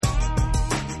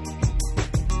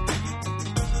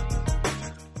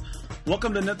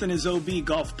Welcome to Nothing is OB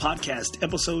Golf Podcast,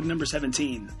 episode number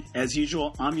 17. As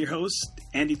usual, I'm your host,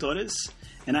 Andy Torres,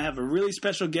 and I have a really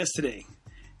special guest today.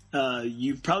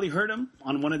 You've probably heard him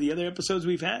on one of the other episodes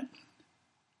we've had.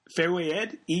 Fairway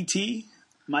Ed, E.T.,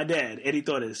 my dad, Eddie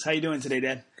Torres. How you doing today,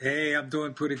 Dad? Hey, I'm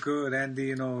doing pretty good,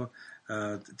 Andy.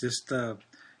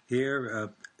 Here,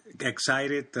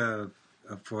 excited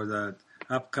for the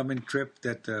upcoming trip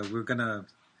that we're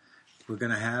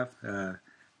gonna have,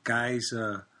 guys.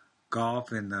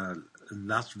 Golf in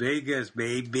Las Vegas,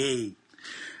 baby.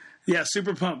 Yeah,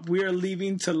 super pumped. We are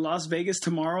leaving to Las Vegas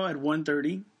tomorrow at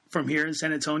 1:30 from here in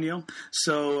San Antonio.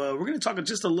 So we're going to talk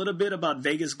just a little bit about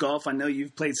Vegas golf. I know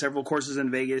you've played several courses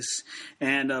in Vegas.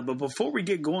 But before we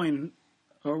get going,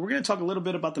 we're going to talk a little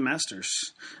bit about the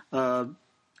Masters.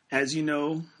 As you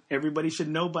know, everybody should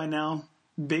know by now,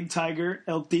 Big Tiger,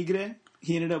 El Tigre,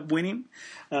 he ended up winning,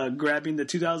 grabbing the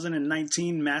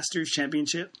 2019 Masters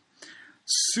Championship.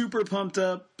 Super pumped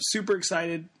up, super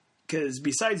excited, because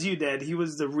besides you, Dad, he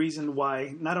was the reason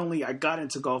why not only I got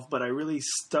into golf, but I really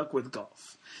stuck with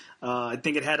golf. I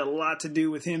think it had a lot to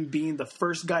do with him being the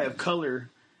first guy of color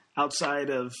outside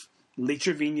of Lee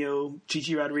Trevino,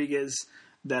 Chichi Rodriguez,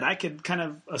 that I could kind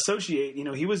of associate. You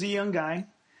know, he was a young guy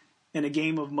in a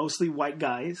game of mostly white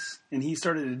guys, and he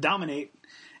started to dominate,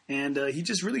 and he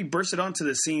just really bursted onto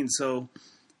the scene. So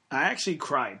I actually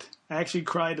cried. I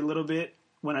cried a little bit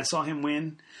when I saw him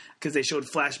win, because they showed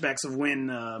flashbacks of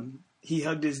when he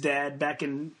hugged his dad back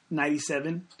in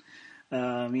 97,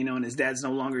 and his dad's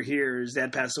no longer here. His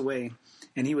dad passed away,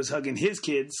 and he was hugging his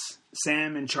kids,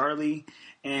 Sam and Charlie,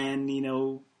 and,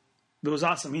 it was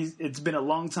awesome. It's been a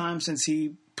long time since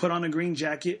he put on a green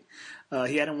jacket.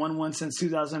 He hadn't won one since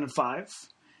 2005,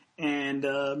 and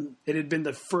it had been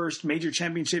the first major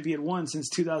championship he had won since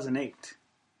 2008.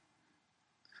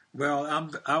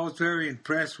 Well, I was very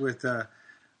impressed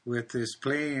with his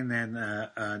playing, and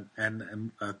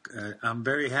I'm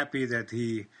very happy that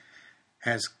he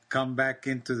has come back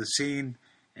into the scene.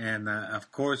 And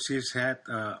of course, he's had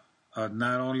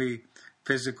not only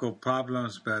physical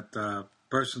problems but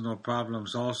personal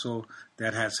problems also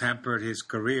that has hampered his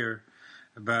career.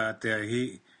 But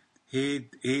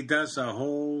he does a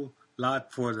whole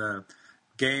lot for the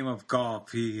game of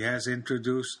golf. He has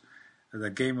introduced the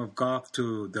game of golf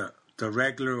to the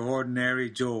regular,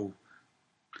 ordinary Joe.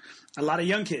 A lot of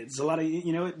young kids,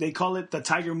 they call it the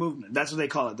Tiger Movement. That's what they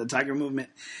call it, the Tiger Movement.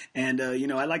 And,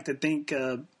 I like to think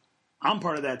I'm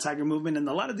part of that Tiger Movement. And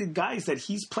a lot of the guys that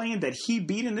he's playing that he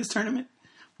beat in this tournament,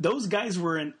 those guys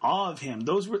were in awe of him.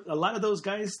 A lot of those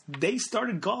guys, they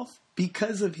started golf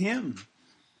because of him.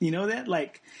 You know that?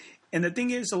 And the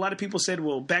thing is, a lot of people said,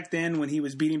 well, back then when he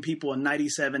was beating people in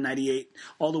 97, 98,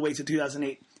 all the way to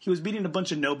 2008, he was beating a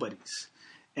bunch of nobodies.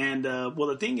 And,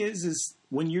 the thing is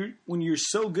when you're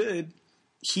so good,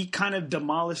 he kind of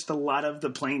demolished a lot of the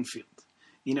playing field,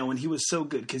 when he was so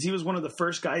good, because he was one of the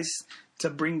first guys to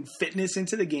bring fitness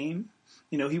into the game.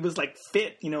 He was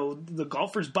fit, the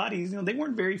golfers' bodies, they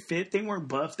weren't very fit. They weren't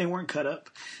buff. They weren't cut up.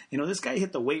 This guy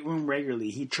hit the weight room regularly.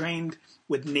 He trained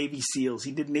with Navy SEALs.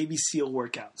 He did Navy SEAL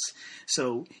workouts.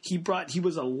 So he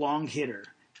was a long hitter,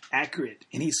 accurate,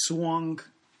 and he swung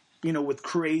with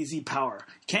crazy power.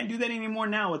 Can't do that anymore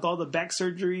now with all the back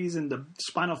surgeries and the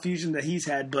spinal fusion that he's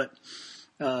had. But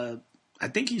I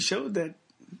think he showed that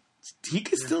he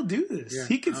could still do this. Yeah.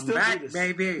 He could still do this.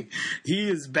 Baby. He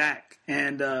is back.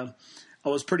 And I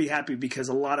was pretty happy because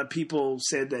a lot of people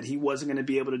said that he wasn't going to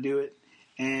be able to do it.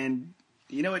 And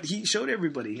you know what? He showed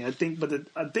everybody, I think. But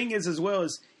the thing is, as well,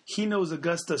 is he knows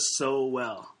Augusta so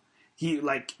well. He,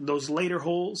 those later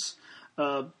holes,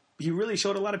 he really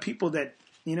showed a lot of people that,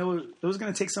 it was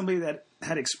going to take somebody that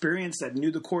had experience, that knew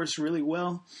the course really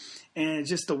well, and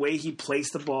just the way he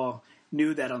placed the ball,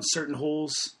 knew that on certain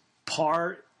holes,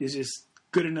 par is just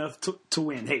good enough to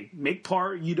win. Hey, make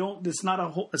par. It's not a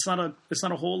hole. It's not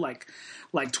a hole like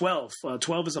 12.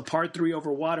 12 is a par 3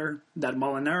 over water that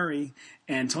Molinari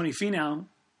and Tony Finau.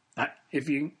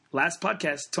 Last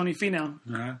podcast, Tony Finau.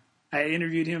 Uh-huh. I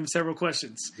interviewed him several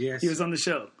questions. Yes, he was on the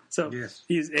show. So yes.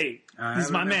 he's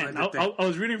my man. I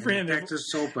was rooting for him.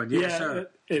 Texas Open, yes, sir.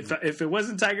 If it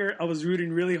wasn't Tiger, I was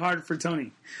rooting really hard for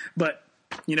Tony. But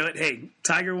hey,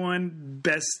 Tiger won.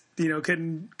 Best,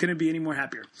 couldn't be any more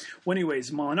happier. Well,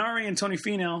 anyways, Molinari and Tony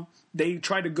Finau, they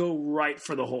tried to go right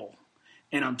for the hole,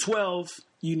 and on 12,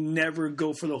 you never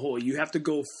go for the hole. You have to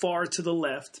go far to the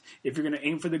left if you're going to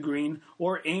aim for the green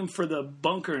or aim for the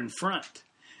bunker in front.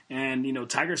 And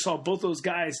Tiger saw both those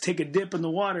guys take a dip in the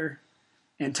water.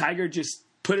 And Tiger just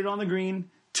put it on the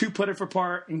green, 2-putter for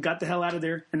par, and got the hell out of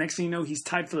there. And next thing you know, he's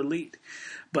tied for the lead.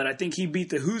 But I think he beat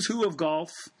the who's who of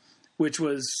golf, which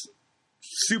was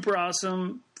super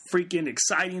awesome freaking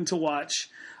exciting to watch.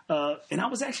 And I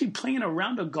was actually playing a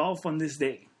round of golf on this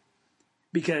day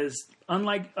because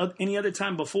unlike any other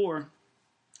time before,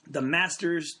 the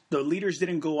Masters, the leaders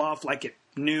didn't go off like at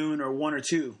noon or 1 or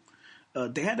 2.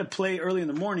 They had to play early in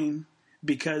the morning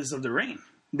because of the rain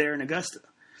there in Augusta.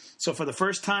 So for the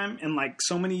first time in like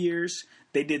so many years,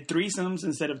 they did threesomes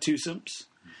instead of twosomes.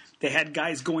 They had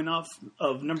guys going off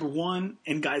of number 1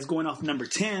 and guys going off number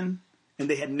 10. And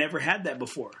they had never had that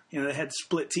before. They had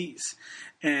split tees.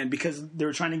 And because they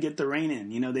were trying to get the rain in,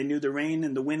 they knew the rain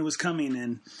and the wind was coming.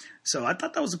 And so I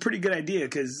thought that was a pretty good idea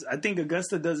because I think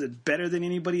Augusta does it better than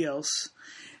anybody else.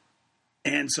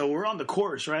 And so we're on the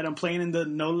course, right? I'm playing in the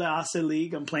No Le Hace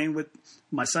League. I'm playing with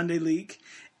my Sunday league.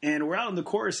 And we're out on the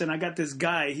course, and I got this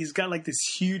guy. He's got like this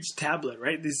huge tablet,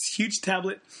 right? This huge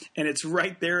tablet, and it's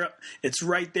right there. It's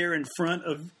right there in front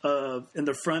of, in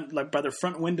the front, like by the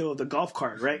front window of the golf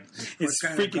cart, right? It's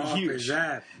what kind freaking of golf huge. Is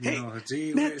that? Man,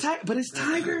 but it's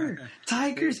Tiger.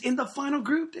 Tiger's in the final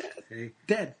group, Dad. Hey.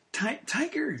 Dad,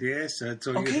 Tiger. Yes, so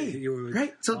okay, you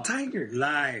right? So Tiger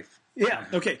live. Yeah.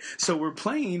 Okay. So we're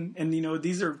playing, and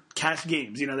these are cash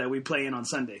games, that we play in on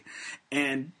Sunday,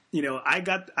 and I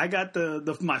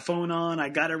got my phone on. I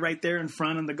got it right there in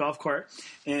front of the golf cart,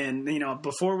 and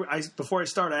before I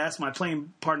start, I asked my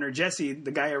playing partner Jesse,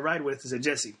 the guy I ride with, I said,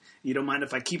 Jesse, you don't mind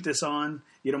if I keep this on?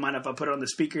 You don't mind if I put it on the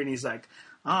speaker? And he's like,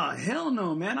 hell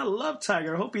no, man! I love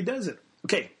Tiger. I hope he does it.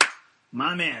 Okay.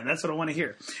 My man, that's what I want to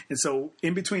hear. And so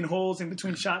in between holes, in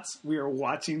between shots, we are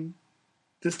watching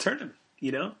this tournament.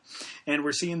 And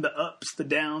we're seeing the ups, the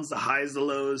downs, the highs, the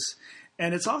lows,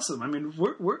 and it's awesome. I mean,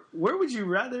 where would you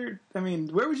rather?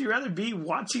 Where would you rather be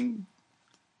watching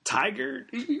Tiger?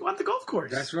 You on the golf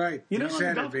course? That's right. You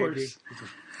said on the golf course.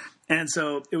 And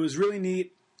so it was really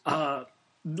neat.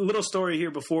 Little story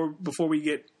here before we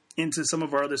get into some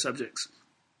of our other subjects.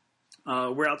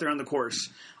 We're out there on the course.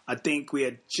 I think we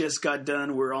had just got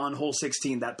done. We're on hole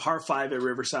 16, that par 5 at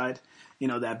Riverside.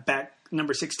 That back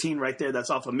number 16 right there, that's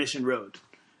off of Mission Road.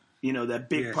 That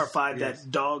big par 5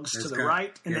 that dogs to the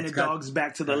right, and then it dogs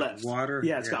back to the left. Water.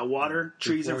 Yeah, it's got water,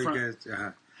 trees in front.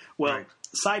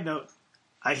 Side note,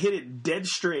 I hit it dead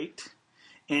straight,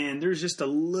 and there's just a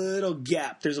little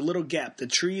gap. There's a little gap. The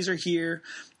trees are here.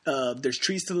 There's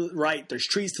trees to the right. There's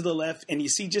trees to the left, and you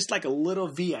see just like a little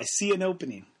V. I see an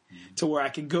opening to where I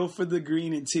can go for the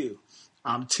green in 2.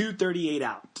 I'm 238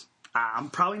 out. I'm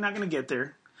probably not going to get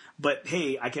there. But,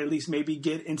 hey, I can at least maybe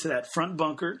get into that front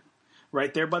bunker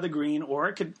right there by the green, or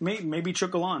I could maybe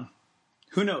trickle on.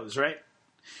 Who knows, right?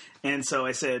 And so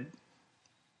I said,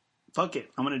 fuck it,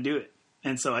 I'm going to do it.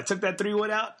 And so I took that 3-wood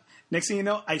out. Next thing you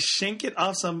know, I shank it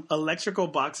off some electrical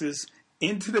boxes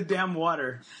into the damn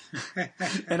water.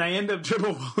 And I end up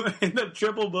triple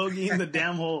bogeying the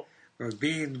damn hole. Or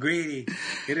being greedy.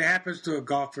 It happens to a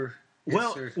golfer.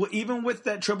 Well, even with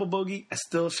that triple bogey, I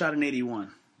still shot an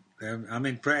 81. I'm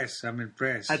impressed. I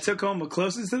took home the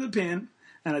closest to the pin,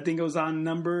 and I think it was on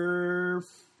number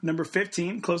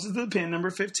 15, closest to the pin,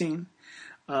 number 15.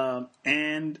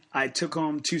 And I took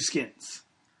home 2 skins.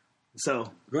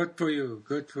 So good for you.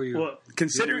 Well,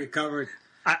 considering you recovered,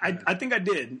 I think I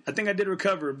did. I think I did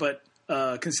recover, but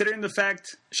considering the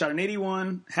fact, shot an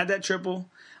 81, had that triple,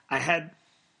 I had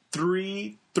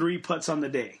 3 putts on the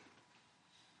day.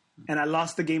 And I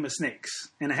lost the game of snakes.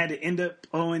 And I had to end up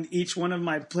owing each one of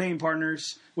my playing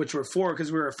partners, which were 4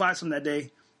 because we were a 5-some that day,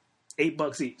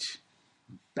 $8 each.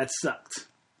 That sucked.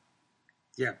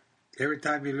 Yeah. Every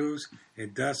time you lose,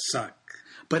 it does suck.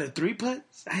 But at 3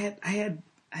 putts, I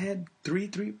had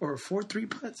 4 3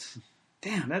 putts.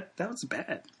 Damn, that was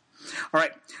bad. All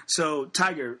right. So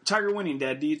Tiger winning,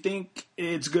 Dad. Do you think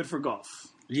it's good for golf?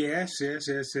 Yes.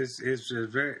 It's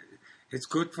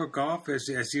good for golf,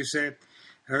 as you said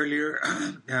earlier.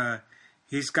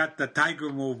 He's got the Tiger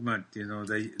movement.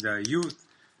 The youth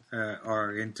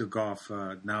are into golf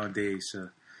nowadays.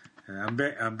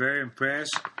 I'm very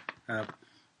impressed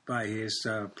by his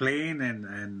playing,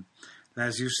 and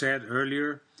as you said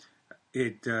earlier,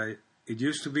 it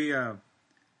used to be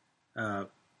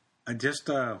just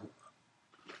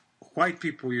white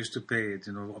people used to play it.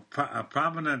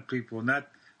 Prominent people, not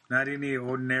any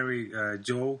ordinary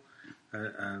Joe.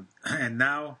 And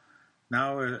now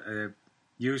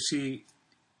you see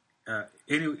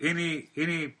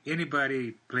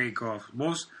anybody play golf.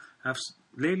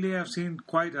 Lately I've seen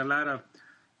quite a lot of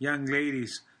young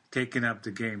ladies taking up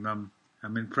the game.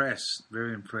 I'm impressed,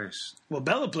 very impressed. Well,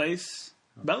 Bella plays,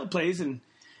 and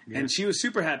she was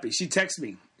super happy. She texted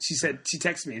me. She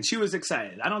texted me, and she was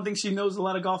excited. I don't think she knows a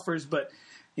lot of golfers, but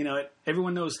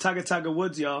everyone knows Taga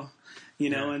Woods, y'all.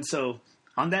 And so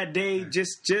On that day,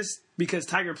 just because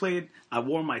Tiger played, I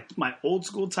wore my old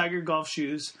school Tiger golf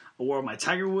shoes. I wore my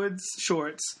Tiger Woods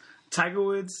shorts, Tiger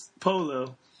Woods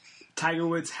polo, Tiger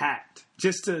Woods hat,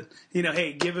 just to,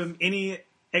 hey, give him any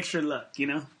extra luck,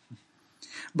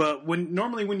 But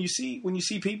when you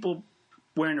see people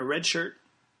wearing a red shirt,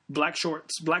 black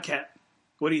shorts, black hat,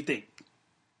 what do you think?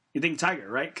 You think Tiger,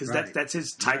 right? Because that's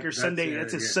his Tiger Sunday.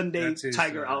 That's his Sunday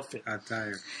Tiger outfit.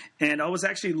 Tiger. And I was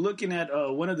actually looking at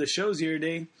one of the shows the other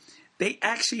day. They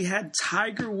actually had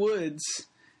Tiger Woods.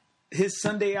 His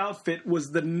Sunday outfit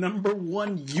was the number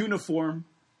 1 uniform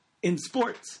in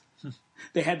sports.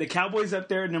 They had the Cowboys up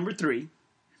there at number 3.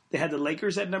 They had the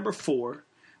Lakers at number 4.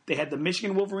 They had the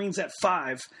Michigan Wolverines at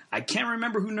 5. I can't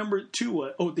remember who number 2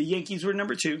 was. Oh, the Yankees were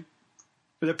number 2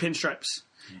 with their pinstripes.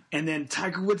 And then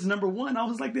Tiger Woods number 1. I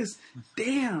was like this,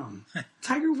 damn,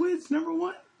 Tiger Woods number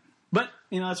 1. But,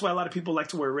 that's why a lot of people like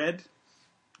to wear red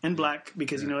and black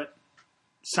because, you know what?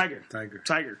 It's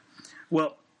Tiger.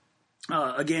 Well,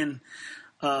 again,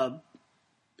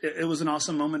 it was an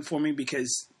awesome moment for me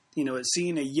because,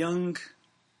 seeing a young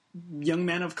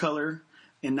man of color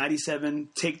in 97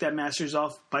 take that Masters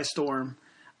off by storm,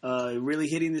 really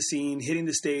hitting the scene, hitting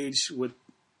the stage with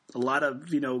a lot of,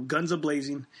 guns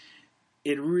a-blazing.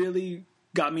 It really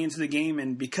got me into the game,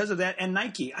 and because of that, and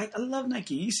Nike, I love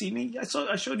Nike. You see me?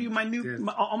 I showed you my new,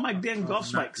 all my damn golf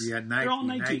spikes. Yeah, Nike, they're all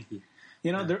Nike.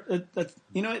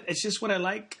 It's just what I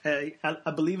like.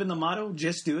 I believe in the motto,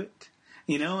 just do it.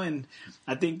 And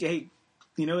I think, hey,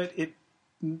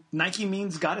 Nike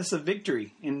means goddess of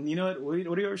victory. And you know what?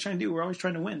 What are you always trying to do? We're always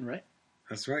trying to win, right?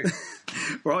 That's right.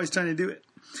 We're always trying to do it.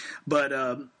 But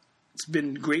it's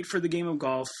been great for the game of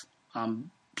golf. I'm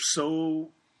so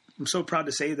proud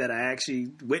to say that I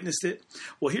actually witnessed it.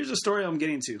 Well, here's the story I'm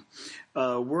getting to.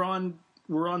 We're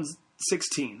on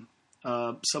 16.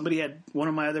 Somebody had one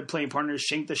of my other playing partners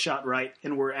shanked the shot right,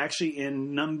 and we're actually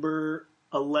in number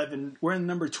 11. We're in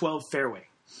number 12 fairway,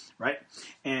 right?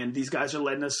 And these guys are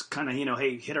letting us kind of,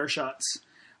 hey, hit our shots.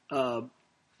 I'm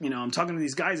talking to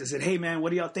these guys. I said, hey, man,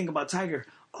 what do y'all think about Tiger?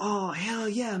 Oh, hell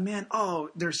yeah, man. Oh,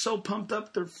 they're so pumped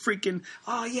up. They're freaking,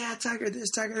 oh, yeah, Tiger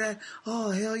this, Tiger that.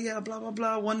 Oh, hell yeah, blah, blah,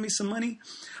 blah. Won me some money.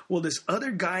 Well, this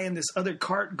other guy in this other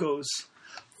cart goes,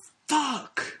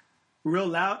 fuck, real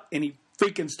loud, and he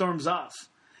freaking storms off.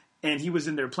 And he was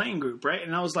in their playing group, right?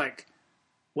 And I was like,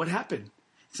 what happened?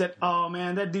 He said, oh,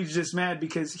 man, that dude's just mad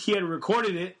because he had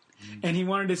recorded it. And he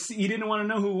wanted to see, he didn't want to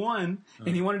know who won.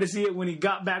 And he wanted to see it when he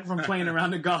got back from playing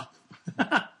around the golf.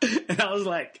 And I was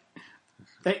like,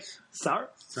 hey, sorry.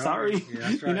 Yeah,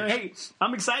 that's right. Hey,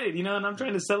 I'm excited, and I'm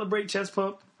trying to celebrate Chest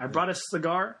Pump. I brought a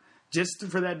cigar just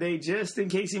for that day, just in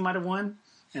case he might have won.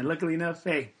 And luckily enough,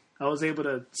 hey, I was able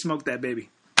to smoke that baby.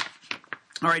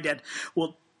 All right, Dad.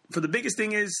 Well, for the biggest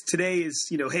thing today is,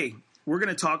 hey, we're going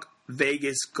to talk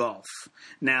Vegas golf.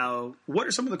 Now, what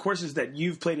are some of the courses that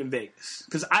you've played in Vegas?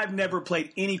 Because I've never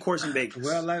played any course in Vegas.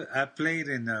 Well, I played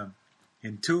in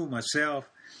 2 myself.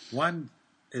 One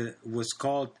was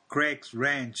called Craig's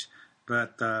Ranch,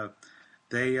 but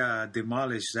they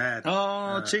demolished that.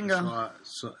 Oh, chinga.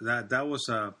 So that was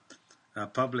a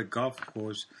public golf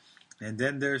course. And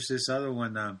then there's this other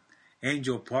one,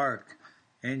 Angel Park.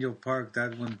 Angel Park,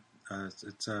 that one,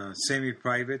 it's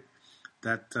semi-private.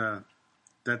 That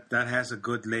has a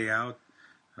good layout.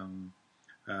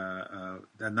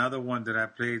 Another one that I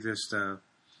played is the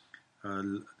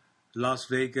Las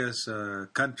Vegas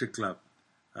Country Club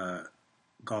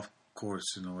golf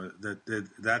course.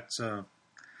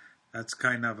 That's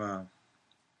kind of a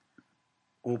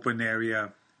open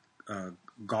area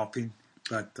golfing.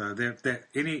 But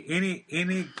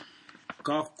any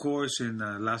golf course in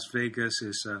Las Vegas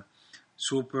is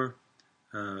super.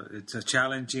 It's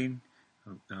challenging,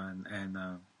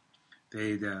 and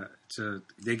they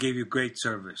give you great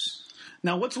service.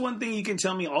 Now, what's one thing you can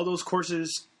tell me all those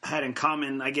courses had in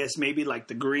common? I guess maybe like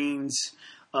the greens,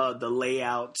 the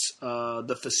layout,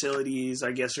 the facilities,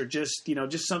 I guess, or just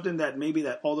something that maybe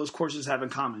that all those courses have in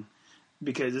common.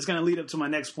 Because it's going to lead up to my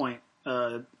next point.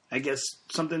 I guess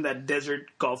something that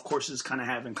desert golf courses kind of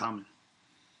have in common.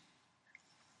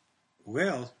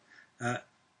 Well,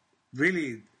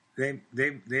 really,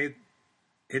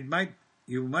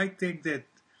 you might think that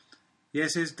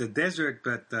yes, it's the desert,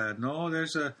 but no,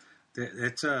 there's a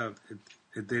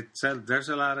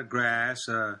lot of grass.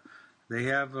 They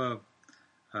have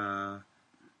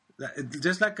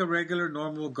just like a regular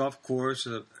normal golf course.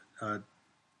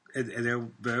 They're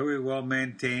very well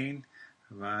maintained.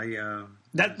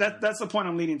 That's the point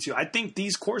I'm leading to. I think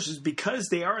these courses, because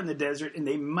they are in the desert and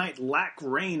they might lack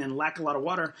rain and lack a lot of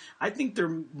water, I think they're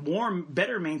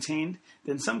better maintained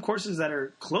than some courses that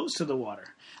are close to the water.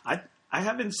 I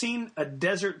haven't seen a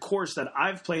desert course that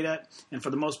I've played at, and for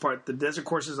the most part, the desert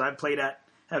courses I've played at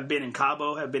have been in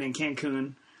Cabo, have been in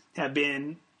Cancun, have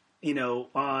been,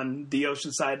 on the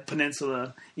Oceanside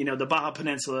Peninsula, the Baja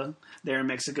Peninsula there in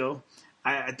Mexico.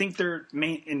 I think they're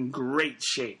in great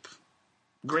shape.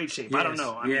 Great shape. Yes, I don't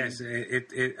know.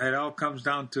 It all comes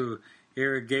down to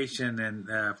irrigation, and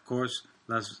of course,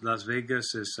 Las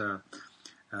Vegas is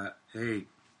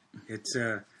it's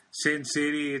a Sin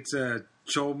City. It's a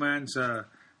showman's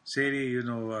city.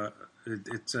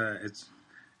 It's a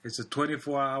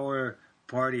 24-hour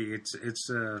party. It's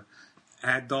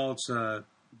adults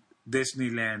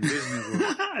Disneyland, Disney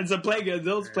World. It's a playground,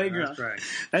 adults playground. That's right.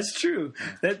 That's true.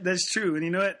 That's true. And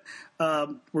you know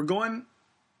what?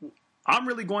 I'm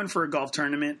really going for a golf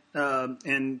tournament,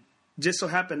 and just so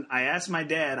happened, I asked my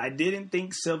dad. I didn't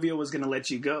think Silvio was going to let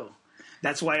you go.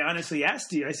 That's why I honestly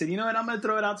asked you. I said, you know what? I'm going to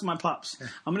throw it out to my pops.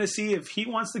 I'm going to see if he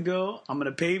wants to go. I'm going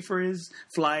to pay for his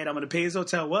flight. I'm going to pay his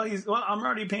hotel. Well, I'm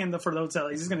already paying for the hotel.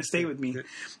 He's just going to stay with me.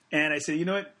 And I said, you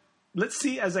know what? Let's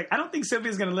see. I was like, I don't think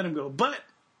Silvio's going to let him go, but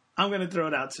I'm going to throw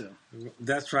it out to him.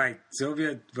 That's right.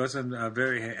 Silvio wasn't a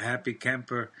very happy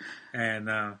camper, and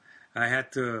I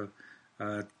had to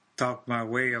talk my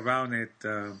way around it.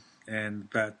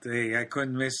 But hey, I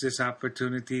couldn't miss this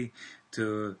opportunity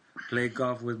to play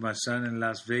golf with my son in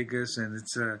Las Vegas, and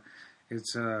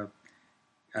it's a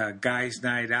guy's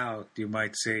night out, you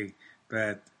might say,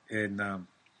 but in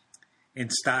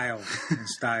style,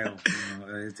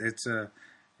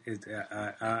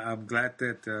 I'm glad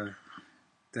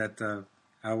that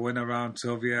I went around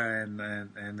Sylvia, and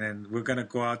then we're gonna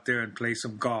go out there and play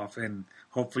some golf and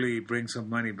hopefully bring some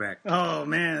money back. Oh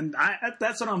man,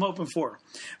 that's what I'm hoping for.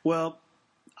 Well,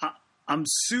 I'm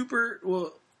super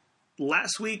well.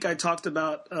 Last week I talked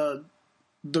about the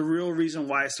real reason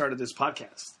why I started this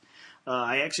podcast.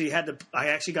 I actually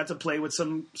got to play with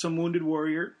some Wounded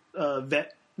Warrior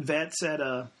vets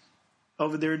at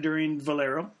over there during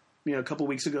Valero, a couple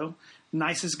weeks ago.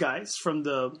 Nicest guys from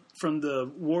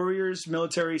the Warriors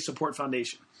Military Support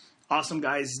Foundation. Awesome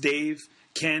guys, Dave,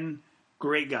 Ken,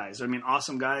 great guys. I mean,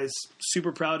 awesome guys.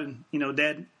 Super proud, and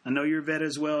Dad, I know you're a vet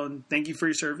as well, and thank you for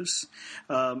your service.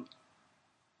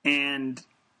 And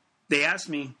they asked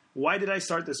me, why did I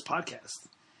start this podcast?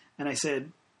 And I said,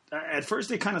 at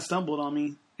first it kind of stumbled on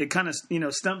me. It kind of,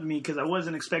 stumped me because I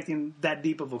wasn't expecting that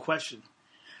deep of a question.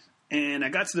 And I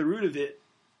got to the root of it.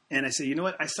 And I said, you know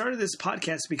what? I started this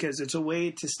podcast because it's a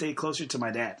way to stay closer to my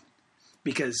dad.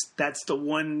 Because that's the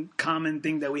one common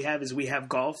thing that we have is we have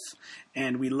golf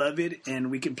and we love it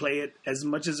and we can play it as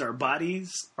much as our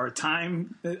bodies, our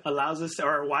time allows us to,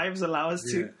 or our wives allow us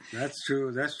to. That's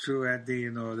true. That's true, Andy.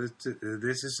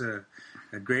 This is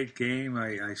a great game.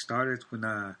 I started when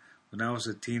I was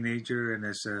a teenager, and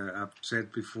as I've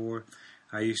said before,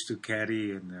 I used to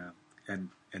caddy and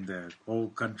the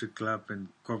old country club in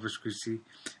Corpus Christi.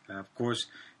 Of course,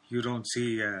 you don't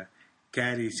see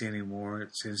caddies anymore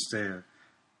since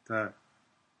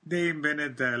they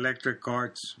invented the electric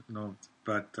carts,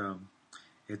 But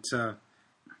it's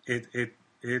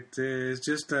it is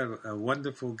just a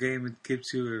wonderful game. It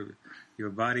keeps your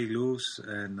body loose,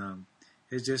 and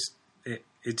it's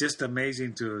just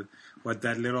amazing to what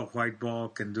that little white ball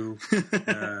can do.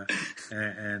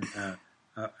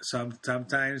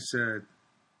 Sometimes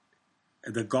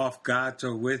the golf gods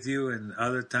are with you, and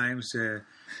other times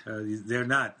they're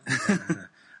not.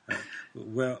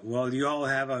 Well, you all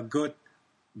have a good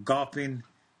golfing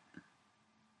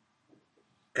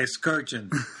excursion.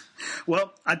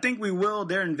 Well, I think we will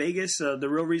there in Vegas. The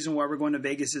real reason why we're going to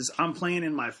Vegas is I'm playing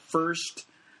in my first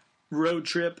road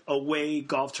trip away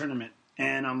golf tournament,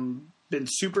 and I'm been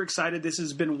super excited. This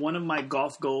has been one of my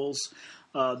golf goals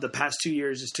the past 2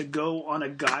 years, is to go on a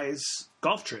guy's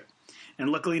golf trip. And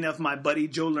luckily enough, my buddy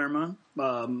Joe Lerma,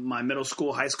 my middle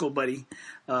school, high school buddy,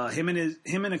 him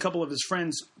and a couple of his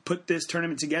friends put this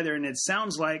tournament together. And it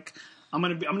sounds like I'm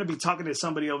gonna be talking to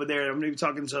somebody over there. I'm gonna be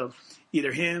talking to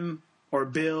either him or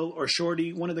Bill or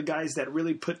Shorty, one of the guys that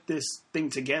really put this thing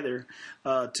together,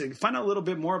 to find out a little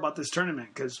bit more about this tournament.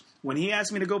 Because when he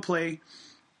asked me to go play,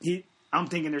 I'm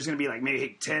thinking there's going to be like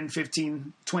maybe 10,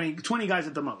 15, 20 guys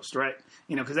at the most, right?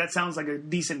 Because that sounds like a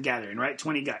decent gathering, right?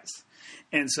 20 guys.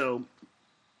 And so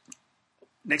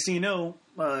next thing you know,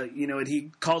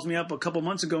 he calls me up a couple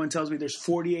months ago and tells me there's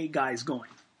 48 guys going.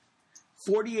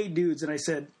 48 dudes. And I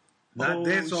said, not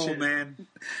this old man.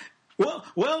 Well,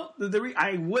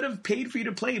 I would have paid for you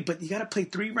to play, but you got to play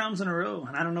 3 rounds in a row,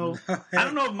 and I don't know. I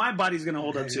don't know if my body's going to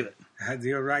hold up to it.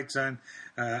 You're right, son.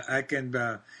 I can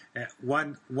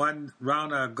one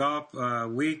round of golf a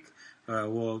week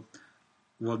will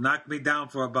knock me down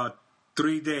for about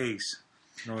 3 days.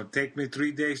 No, take me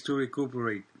 3 days to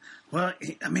recuperate. Well,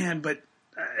 man, but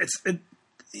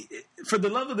for the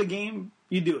love of the game,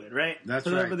 you do it, right? That's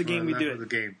for the right. love of the game, we do it. The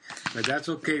game. But that's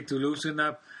okay to loosen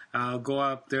up. I'll go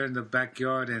up there in the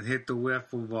backyard and hit the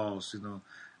wiffle balls.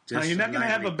 Just you're not gonna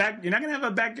have a back. You're not gonna have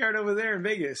a backyard over there in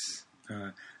Vegas.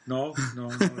 No.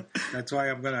 That's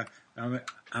why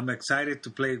I'm excited to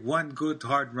play one good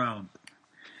hard round.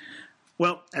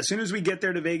 Well, as soon as we get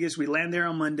there to Vegas, we land there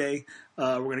on Monday.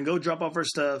 We're going to go drop off our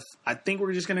stuff. I think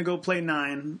we're just going to go play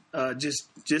 9, just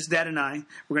Dad and I.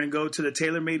 We're going to go to the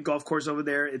TaylorMade golf course over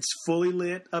there. It's fully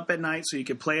lit up at night, so you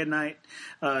can play at night,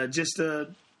 just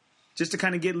to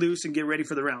kind of get loose and get ready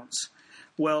for the rounds.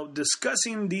 Well,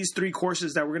 discussing these 3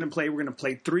 courses that we're going to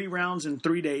play 3 rounds in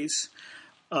 3 days.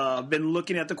 Been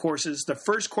looking at the courses. The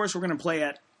first course we're going to play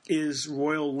at is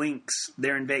Royal Links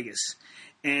there in Vegas.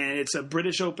 And it's a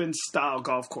British Open style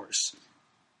golf course.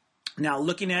 Now,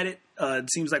 looking at it, it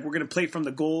seems like we're going to play from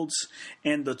the Golds,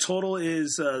 and the total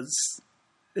is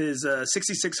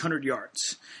 6,600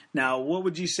 yards. Now, what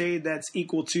would you say that's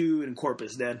equal to in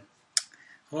Corpus, Dad?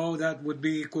 Oh, that would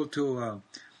be equal to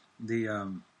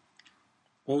the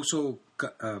Oso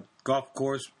golf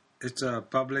course. It's a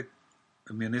public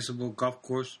municipal golf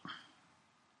course.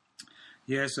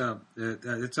 Yes,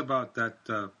 it's about that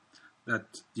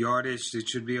yardage. It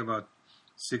should be about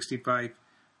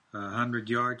 6,500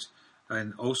 yards,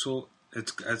 and also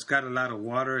it's got a lot of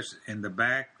waters in the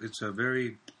back. It's a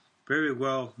very, very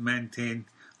well maintained.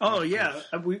 Oh yeah,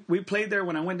 we played there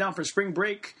when I went down for spring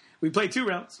break. We played 2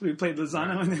 rounds. We played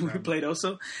Lozano and then we played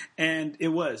Oso, and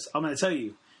I'm going to tell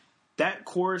you, that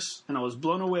course, and I was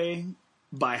blown away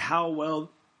by how well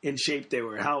in shape they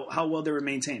were, how well they were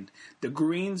maintained. The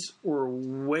greens were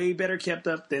way better kept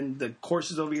up than the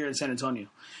courses over here in San Antonio.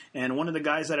 And one of the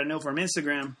guys that I know from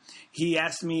Instagram, he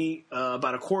asked me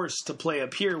about a course to play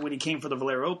up here when he came for the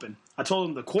Valero Open. I told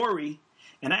him the Quarry,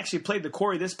 and I actually played the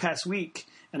Quarry this past week,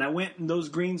 and I went and those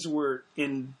greens were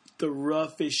in the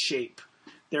roughest shape.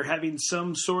 They're having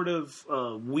some sort of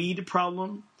weed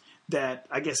problem that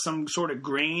I guess some sort of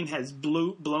grain has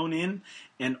blown in,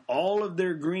 and all of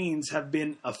their greens have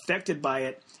been affected by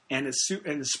it, and it's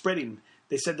spreading.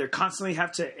 They said they're constantly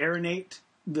have to aerate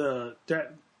they're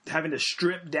having to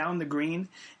strip down the green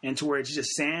and to where it's just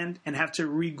sand, and have to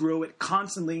regrow it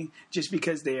constantly just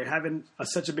because they are having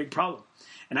such a big problem.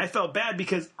 And I felt bad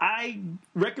because I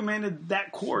recommended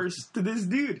that course to this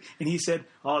dude. And he said,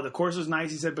 oh, the course was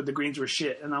nice. He said, but the greens were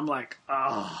shit. And I'm like,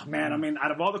 oh, man. I mean,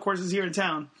 out of all the courses here in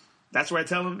town, that's where I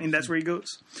tell him, and that's where he goes.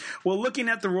 Well, looking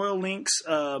at the Royal Links,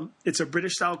 it's a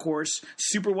British-style course,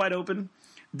 super wide open.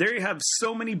 There you have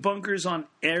so many bunkers on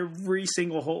every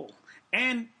single hole.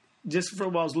 And just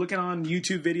while I was looking on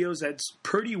YouTube videos, that's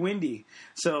pretty windy.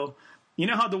 So you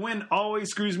know how the wind always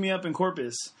screws me up in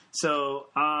Corpus. So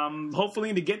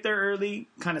hopefully to get there early,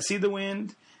 kind of see the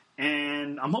wind,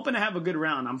 and I'm hoping to have a good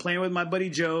round. I'm playing with my buddy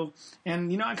Joe,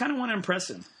 and, I kind of want to impress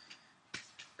him.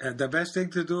 The best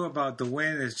thing to do about the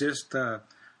wind is just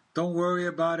don't worry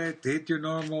about it. Hit your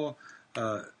normal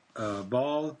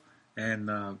ball,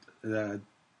 and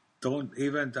don't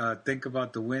even think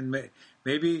about the wind.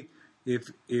 Maybe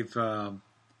if the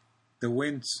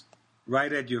wind's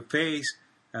right at your face,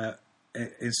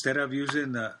 instead of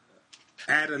using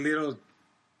add a little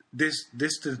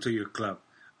distance to your club.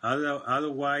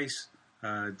 Otherwise,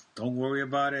 don't worry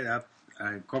about it.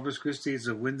 Corpus Christi is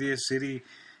the windiest city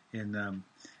in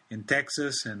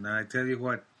Texas, and I tell you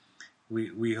what,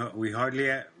 we hardly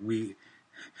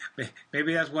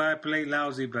maybe that's why I play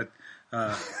lousy, but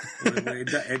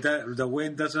the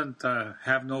wind doesn't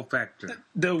have no factor.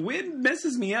 The wind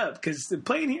messes me up because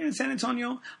playing here in San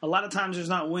Antonio, a lot of times there's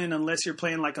not wind unless you're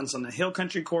playing like on some hill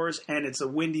country course and it's a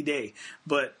windy day.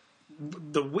 But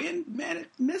the wind, man, it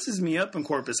messes me up in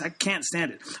Corpus. I can't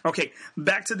stand it. Okay,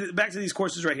 back to these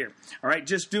courses right here. All right,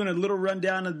 just doing a little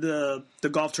rundown of the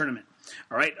golf tournament.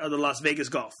 All right, of the Las Vegas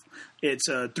Golf. It's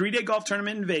a 3-day golf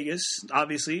tournament in Vegas,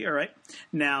 obviously. All right.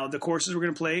 Now, the courses we're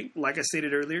going to play, like I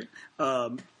stated earlier,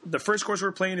 the first course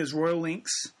we're playing is Royal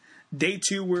Links. Day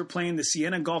 2, we're playing the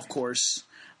Sienna Golf Course.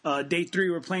 Day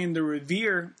 3, we're playing the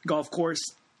Revere Golf Course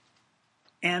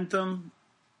Anthem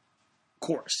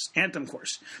Course.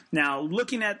 Now,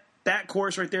 looking at that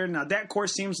course right there, now that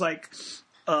course seems like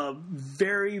a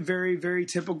very, very, very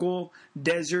typical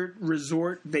desert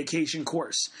resort vacation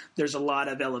course. There's a lot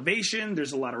of elevation.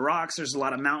 There's a lot of rocks. There's a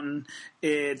lot of mountain.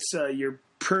 It's your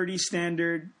pretty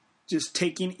standard, just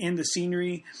taking in the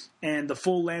scenery and the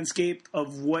full landscape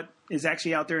of what is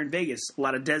actually out there in Vegas. A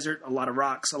lot of desert, a lot of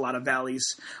rocks, a lot of valleys,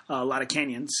 a lot of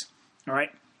canyons. All right.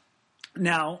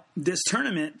 Now, this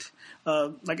tournament,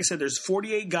 like I said, there's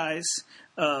 48 guys.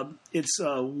 It's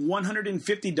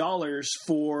 $150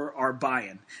 for our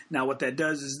buy-in. Now, what that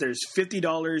does is there's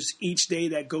 $50 each day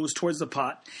that goes towards the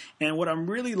pot. And what I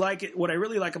really like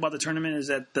about the tournament is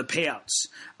that the payouts.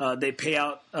 They pay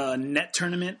out net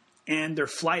tournament, and they're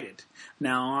flighted.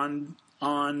 Now,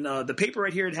 on the paper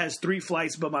right here, it has 3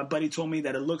 flights, but my buddy told me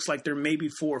that it looks like there may be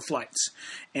 4 flights.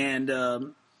 And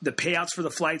the payouts for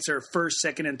the flights are first,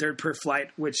 second, and third per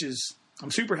flight, which is I'm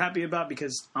super happy about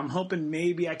because I'm hoping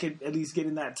maybe I could at least get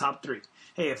in that top 3.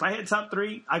 Hey, if I hit top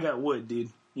 3, I got wood, dude.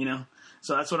 You know,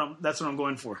 so that's what I'm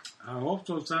going for. I hope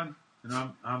so, son.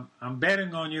 And I'm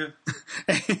betting on you.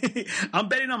 I'm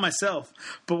betting on myself.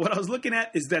 But what I was looking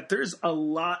at is that there's a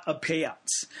lot of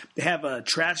payouts. They have a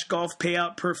trash golf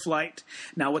payout per flight.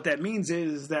 Now, what that means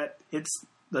is that it's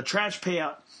the trash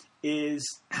payout is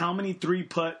how many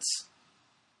 3-putts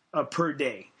per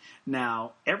day.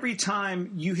 Now, every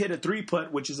time you hit a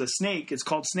 3-putt, which is a snake, it's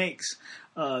called snakes,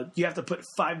 you have to put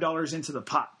 $5 into the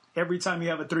pot every time you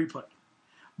have a 3-putt.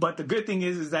 But the good thing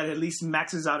is that it at least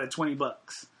maxes out at $20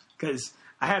 because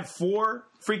I had 4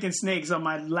 freaking snakes on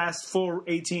my last full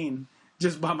 18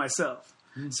 just by myself.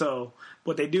 Mm. So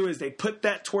what they do is they put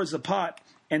that towards the pot,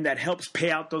 and that helps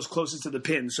pay out those closest to the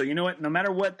pin. So you know what? No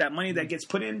matter what, that money that gets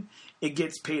put in, it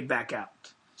gets paid back out.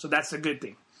 So that's a good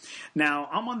thing. Now,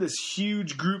 I'm on this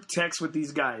huge group text with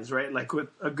these guys, right? Like with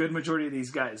a good majority of these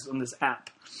guys on this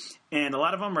app. And a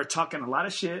lot of them are talking a lot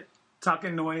of shit,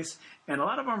 talking noise, and a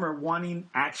lot of them are wanting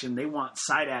action. They want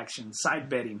side action, side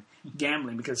betting,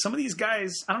 gambling. Because some of these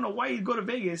guys, I don't know why you go to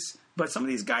Vegas, but some of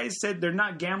these guys said they're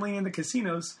not gambling in the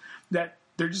casinos, that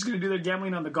they're just going to do their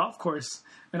gambling on the golf course.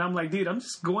 And I'm like, dude, I'm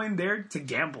just going there to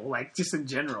gamble, like just in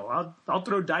general. I'll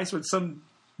throw dice with some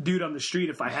dude on the street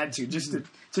if I had to, just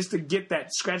to get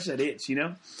that, scratch that itch, you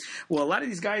know? Well, a lot of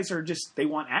these guys are just, they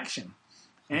want action.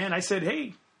 And I said,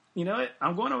 hey, you know what?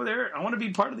 I'm going over there. I want to be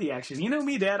part of the action. You know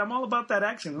me, Dad. I'm all about that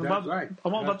action. I'm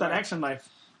all about that action life.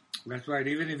 That's right.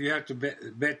 Even if you have to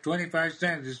bet 25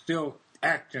 cents, it's still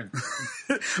action.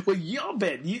 Well, y'all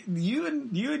bet. You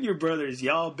and your brothers,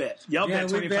 y'all bet. Y'all bet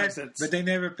 25 cents. But they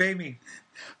never pay me.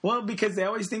 Well, because they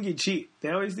always think you cheat. They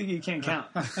always think you can't count.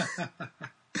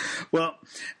 Well,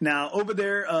 now over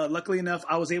there, luckily enough,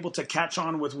 I was able to catch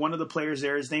on with one of the players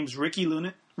there. His name's Ricky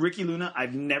Luna. Ricky Luna.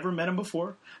 I've never met him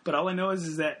before, but all I know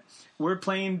is that we're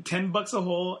playing $10 a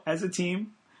hole as a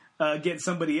team against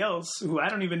somebody else who I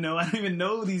don't even know. I don't even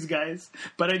know these guys,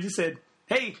 but I just said,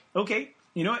 hey, okay,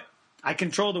 you know what? I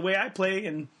control the way I play,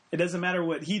 and it doesn't matter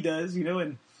what he does, you know,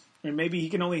 and maybe he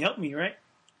can only help me, right?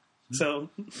 So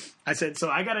I said, so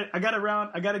I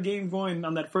got a game going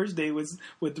on that first day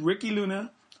with Ricky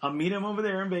Luna. I'll meet him over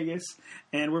there in Vegas,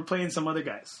 and we're playing some other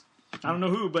guys. I don't know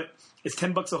who, but it's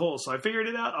 $10 a hole. So I figured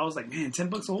it out. I was like, man,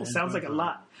 $10 a hole sounds like a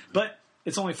lot, but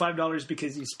it's only $5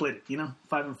 because you split it, you know,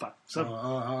 5 and 5. So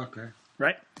okay,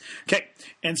 right, okay.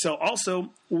 And so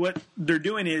also what they're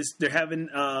doing is they're having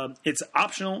it's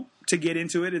optional to get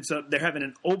into it. They're having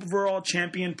an overall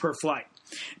champion per flight.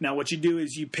 Now, what you do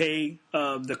is you pay,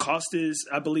 the cost is,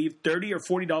 I believe, $30 or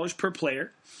 $40 per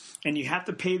player, and you have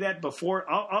to pay that before,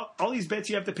 all these bets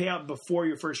you have to pay out before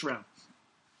your first round.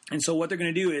 And so what they're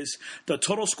going to do is the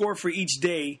total score for each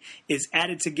day is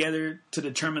added together to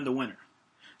determine the winner.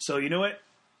 So you know what?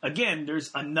 Again,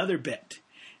 there's another bet.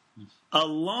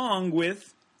 Along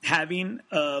with having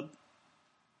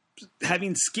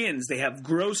skins. They have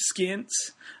gross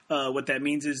skins. What that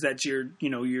means is that your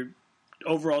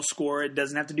overall score, it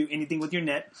doesn't have to do anything with your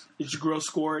net. It's your gross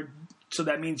score. So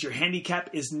that means your handicap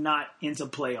is not into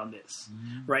play on this,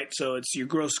 right? So it's your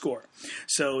gross score.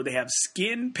 So they have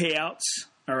skin payouts,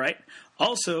 all right?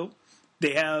 Also,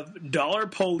 they have dollar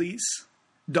polies,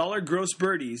 dollar gross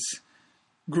birdies,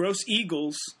 gross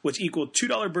eagles, which equal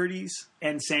 $2 birdies,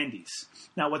 and sandies.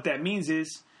 Now, what that means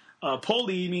is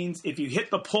polie means if you hit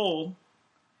the pole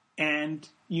and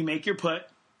you make your putt,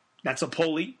 that's a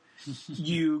polie.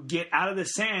 You get out of the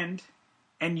sand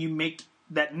and you make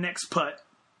that next putt,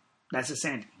 that's a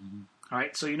sandy. All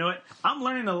right, so you know what? I'm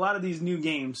learning a lot of these new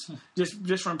games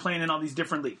just from playing in all these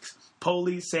different leagues.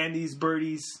 Polies, sandies,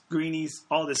 birdies, greenies,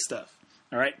 all this stuff.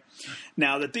 All right.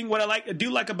 Now, the thing what I do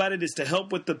like about it is to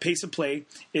help with the pace of play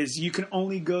is you can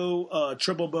only go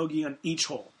triple bogey on each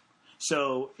hole.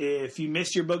 So if you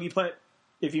miss your bogey putt,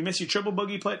 if you miss your triple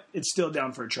bogey putt, it's still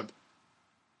down for a triple.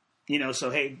 You know, so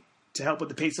hey, to help with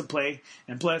the pace of play,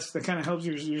 and plus that kind of helps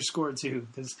your score too.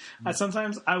 Because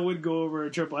sometimes I would go over a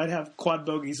triple. I'd have quad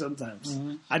bogey sometimes.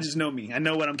 I just know me. I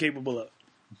know what I'm capable of.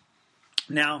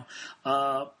 Now,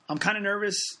 I'm kind of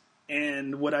nervous,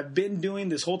 and what I've been doing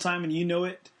this whole time, and you know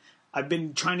it, I've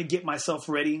been trying to get myself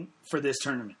ready for this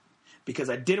tournament. because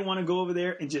I didn't want to go over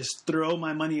there and just throw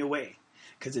my money away,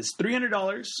 because it's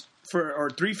 $300 or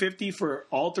 $350 for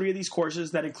all three of these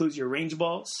courses. That includes your range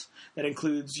balls, that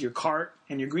includes your cart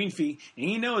and your green fee.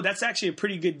 And that's actually a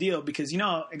pretty good deal, because you know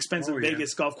how expensive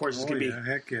Vegas golf courses can be.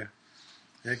 Heck yeah.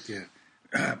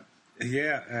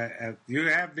 You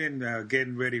have been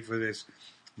getting ready for this.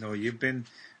 You've been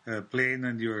playing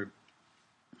on your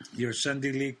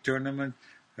Sunday League tournament,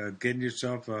 getting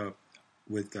yourself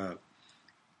with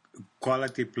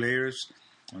quality players,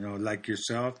 like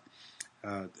yourself.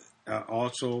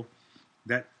 Also,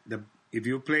 if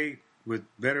you play with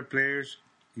better players,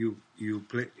 you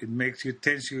play. It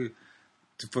tends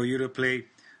for you to play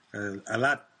a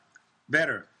lot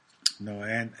better.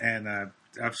 And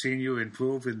I've seen you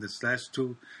improve in this last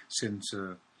two since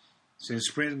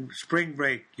spring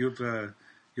break.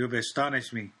 You've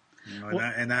astonished me.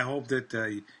 And I hope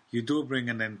that you do bring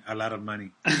in a lot of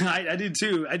money. I do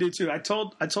too. I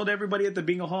told everybody at the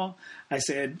bingo hall. I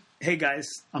said, "Hey guys,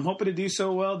 I'm hoping to do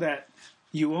so well that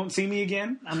you won't see me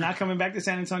again. I'm not coming back to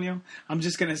San Antonio. I'm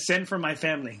just going to send for my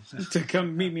family to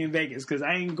come meet me in Vegas, because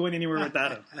I ain't going anywhere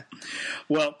without them."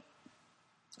 Well,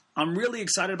 I'm really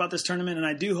excited about this tournament, and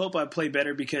I do hope I play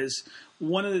better, because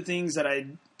one of the things that I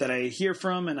hear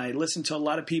from, and I listen to a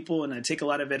lot of people, and I take a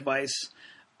lot of advice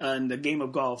in the game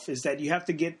of golf, is that you have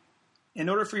to get, in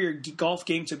order for your golf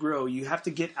game to grow, you have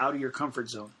to get out of your comfort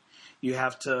zone. You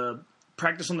have to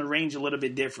practice on the range a little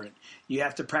bit different. You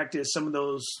have to practice some of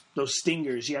those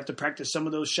stingers. You have to practice some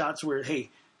of those shots where, hey,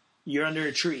 you're under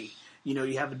a tree.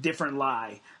 You have a different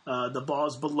lie. The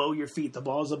ball's below your feet. The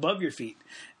ball's above your feet.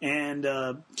 And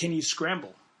can you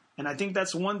scramble? And I think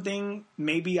that's one thing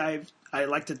maybe I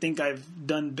like to think I've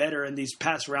done better in these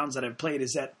past rounds that I've played,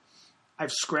 is that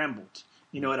I've scrambled.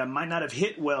 And I might not have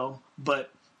hit well, but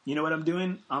you know what I'm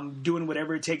doing? I'm doing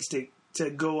whatever it takes to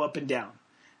go up and down,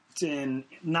 and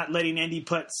not letting Andy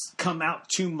putts come out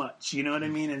too much. You know what I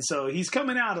mean? And so he's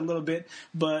coming out a little bit,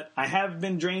 but I have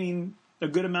been draining a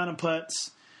good amount of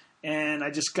putts. And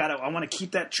I want to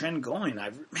keep that trend going.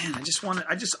 I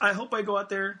hope I go out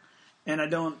there and I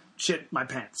don't shit my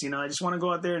pants. I just want to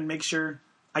go out there and make sure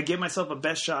I give myself a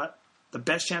best shot, the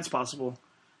best chance possible,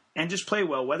 and just play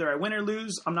well. Whether I win or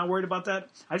lose, I'm not worried about that.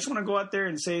 I just want to go out there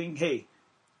and say, hey,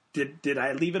 did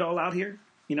I leave it all out here?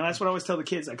 That's what I always tell the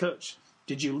kids I coach.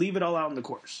 Did you leave it all out on the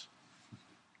course?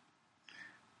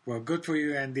 Well, good for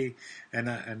you, Andy. And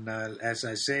as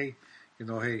I say,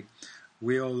 hey,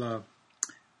 we'll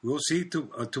see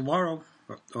tomorrow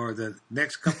or the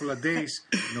next couple of days.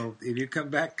 If you come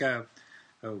back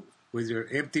with your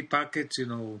empty pockets,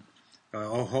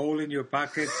 a hole in your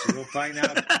pockets, we'll find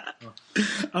out.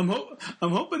 I'm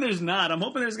hoping there's not. I'm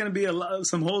hoping there's going to be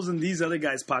some holes in these other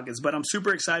guys' pockets. But I'm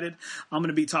super excited. I'm going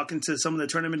to be talking to some of the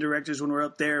tournament directors when we're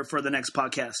up there for the next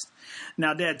podcast.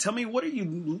 Now, Dad, tell me, what are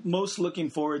you most looking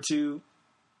forward to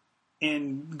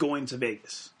in going to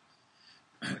Vegas?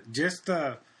 Just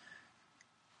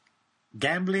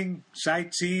gambling,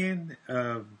 sightseeing,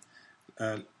 I'm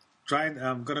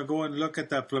going to go and look at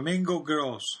the Flamingo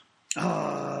girls.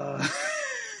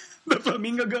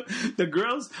 The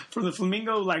girls from the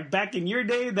Flamingo, like back in your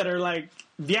day, that are like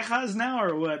viejas now,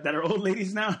 or what? That are old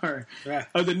ladies now, or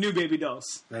the new baby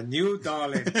dolls? The new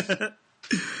darlings.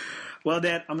 Well,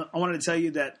 Dad, I wanted to tell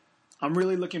you that I'm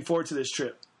really looking forward to this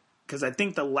trip, because I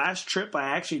think the last trip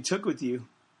I actually took with you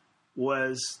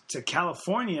was to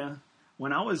California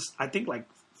when I was, I think, like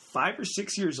 5 or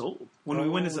 6 years old, when we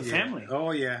went as a family.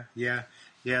 Oh yeah.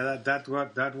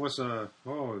 That was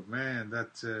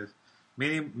that's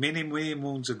many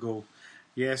moons ago.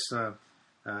 Yes,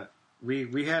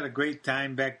 we had a great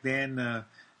time back then,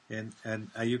 and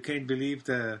you can't believe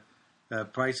the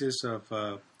prices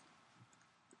of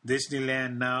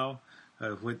Disneyland now.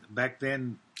 Back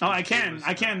then. Oh, I can.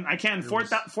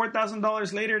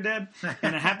 $4,000 later, Dad,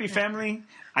 and a happy family.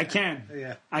 I can.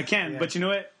 Yeah. I can. Yeah. But you know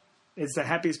what? It's the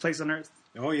happiest place on earth.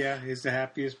 Oh yeah, it's the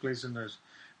happiest place on earth.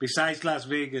 Besides Las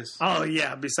Vegas. Oh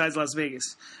yeah, besides Las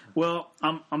Vegas. Well,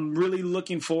 I'm really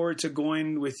looking forward to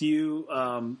going with you.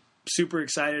 Super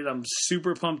excited. I'm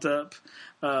super pumped up.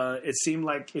 It seemed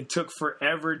like it took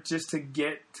forever just to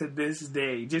get to this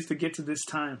day, just to get to this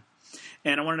time.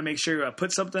 And I wanted to make sure I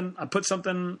put something on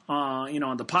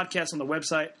the podcast, on the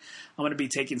website. I'm going to be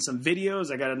taking some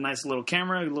videos. I got a nice little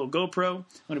camera, a little GoPro. I'm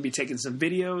going to be taking some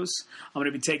videos. I'm going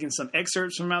to be taking some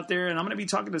excerpts from out there, and I'm going to be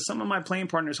talking to some of my playing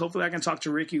partners. Hopefully I can talk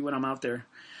to Ricky when I'm out there.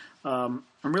 I'm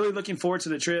really looking forward to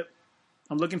the trip.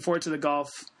 I'm looking forward to the golf,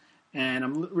 and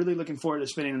I'm really looking forward to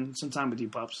spending some time with you,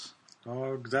 Pops.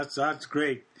 Oh, that's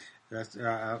great.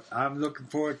 I'm looking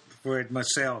forward for it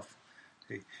myself.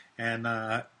 And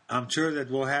I'm sure that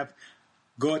we'll have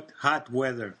good hot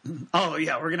weather. Oh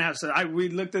yeah, we're gonna have some. We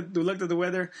looked at the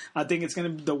weather. I think it's gonna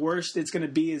the worst it's gonna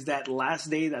be is that last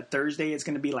day, that Thursday. It's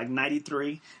gonna be like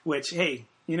 93. Which hey,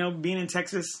 you know, being in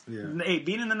Texas, hey,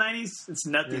 being in the 90s, it's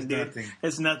nothing, dude. Nothing.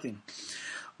 It's nothing.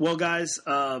 Well, guys,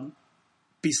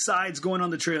 besides going on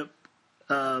the trip,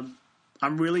 I'm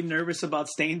really nervous about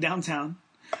staying downtown.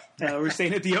 We're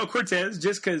staying at the El Cortez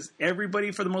just because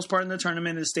everybody, for the most part in the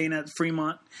tournament, is staying at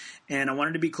Fremont, and I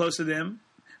wanted to be close to them.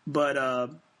 But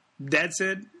Dad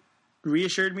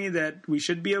reassured me that we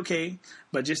should be okay.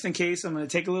 But just in case, I'm going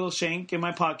to take a little shank in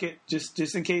my pocket,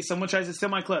 just in case someone tries to steal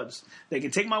my clubs. They can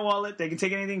take my wallet, they can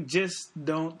take anything, just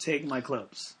don't take my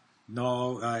clubs.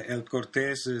 No, El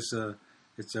Cortez is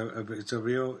it's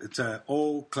a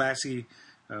old classy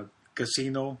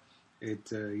casino.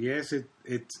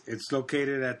 It's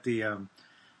located at the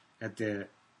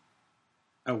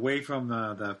away from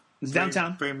the it's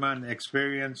downtown Fremont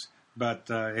Experience, but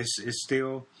it's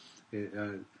still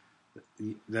it's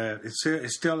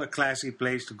still a classy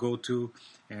place to go to,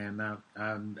 and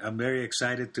I'm very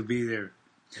excited to be there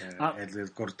at El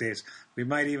Cortez. We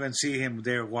might even see him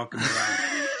there walking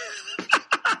around.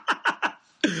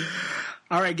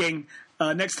 All right, gang.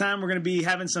 Next time, we're going to be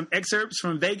having some excerpts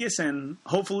from Vegas, and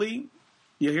hopefully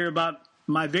you'll hear about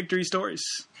my victory stories.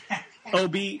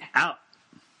 OB out.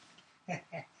 All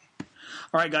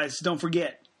right, guys, don't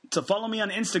forget to follow me on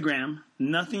Instagram,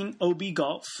 Nothing OB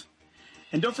Golf.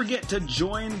 And don't forget to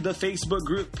join the Facebook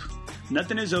group,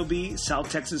 Nothing is OB,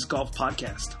 South Texas Golf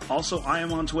Podcast. Also, I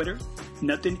am on Twitter,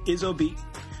 Nothing is OB.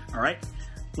 All right?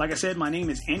 Like I said, my name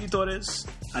is Andy Torres.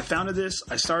 I founded this.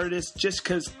 I started this just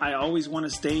because I always want to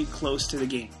stay close to the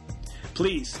game.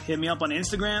 Please hit me up on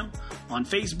Instagram, on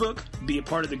Facebook, be a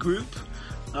part of the group.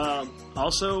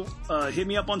 Also, hit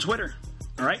me up on Twitter.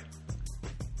 All right?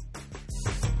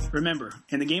 Remember,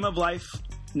 in the game of life,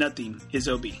 nothing is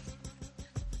OB.